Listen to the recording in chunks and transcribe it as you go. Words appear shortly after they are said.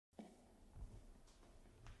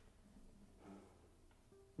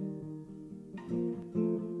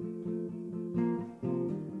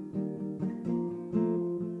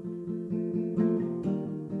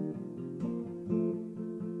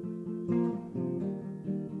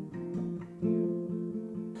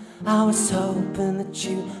I was hoping that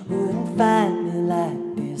you wouldn't find me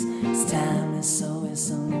like this. This time is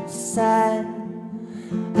always on your side.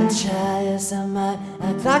 And try as I might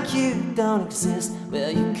act like you don't exist.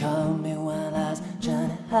 Well, you called me while I was trying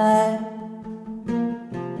to hide.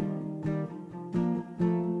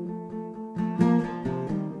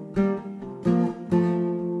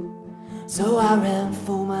 So I ran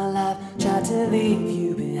for my life, tried to leave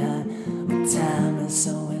you behind, but time is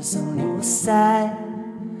always on your side.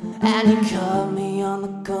 And you caught me on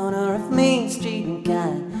the corner of Main Street and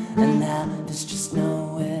Kind, and now there's just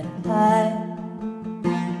nowhere to hide.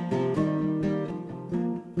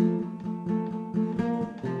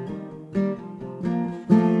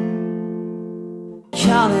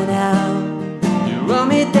 Calling out, you run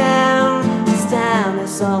me down. This time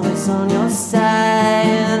is always on your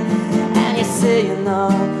side. And you say you know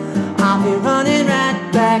I'll be running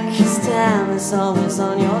right back. This time is always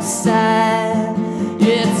on your side.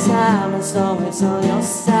 Yeah, time is always on your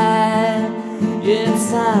side. Yeah,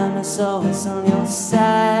 time is always on your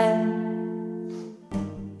side.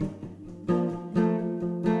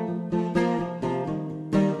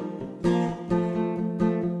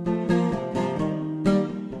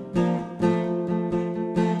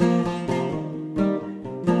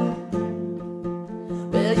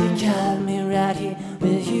 Well, you got me right here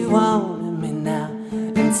where you wanted me now,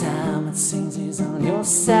 and time it seems is on your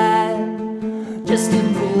side. Just a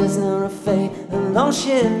prisoner of fate, a long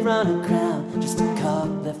ship running aground, just a cork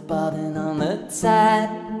left bobbing on the tide.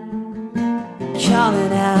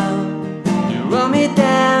 Calling out, you run me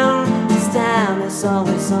down. This time is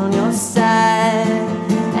always on your side.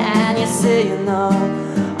 And you say you know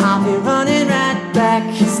I'll be running right back.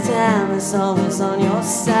 This time is always on your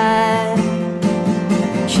side.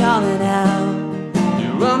 Calling out,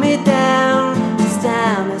 you run me down. This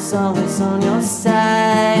time is always on your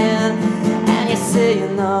side. And you say you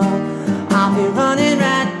know I'll be running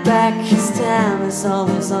right back. This time is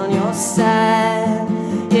always on your side.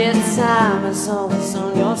 Yeah, time is always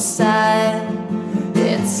on your side.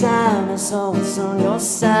 Yeah, time is always on your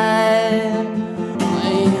side.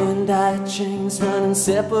 When you and I are trains running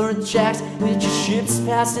separate tracks, with your ships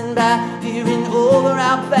passing by, peering over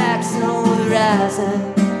our backs and over the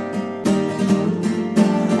horizon.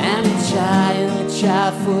 And you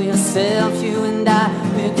try for yourself, you and I,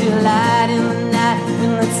 with your light in the night,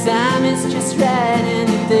 when the time is just right and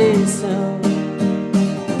you think so.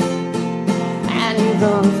 And you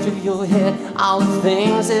run through your head all the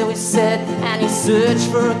things that we said, and you search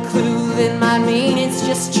for a clue that might mean it's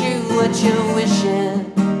just true what you're wishing.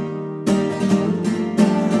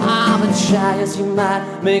 But try as you might,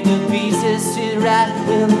 make the pieces sit right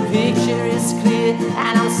when the picture is clear.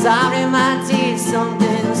 And I'm sorry my dear,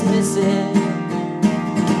 something's missing.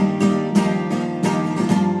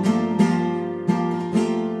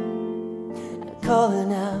 I'm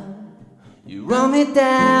calling out, you run me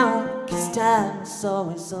down, 'cause time is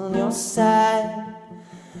always on your side.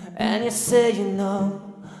 And you say you know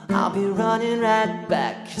I'll be running right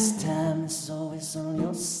back, 'cause time is always on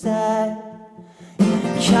your side.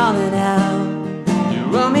 Calling out, you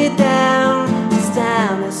run me down. This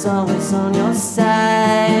time is always on your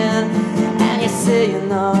side. And you say you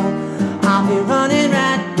know I'll be running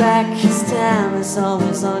right back. This time is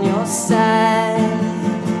always on your side.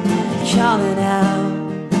 Calling out,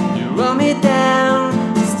 you run me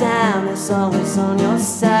down. This time is always on your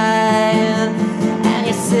side. And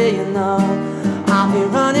you say you know I'll be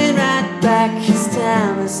running right back. This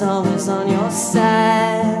time is always on your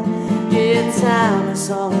side. Yeah, time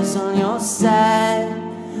is always on your side.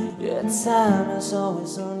 Yeah, time is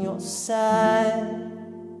always on your side.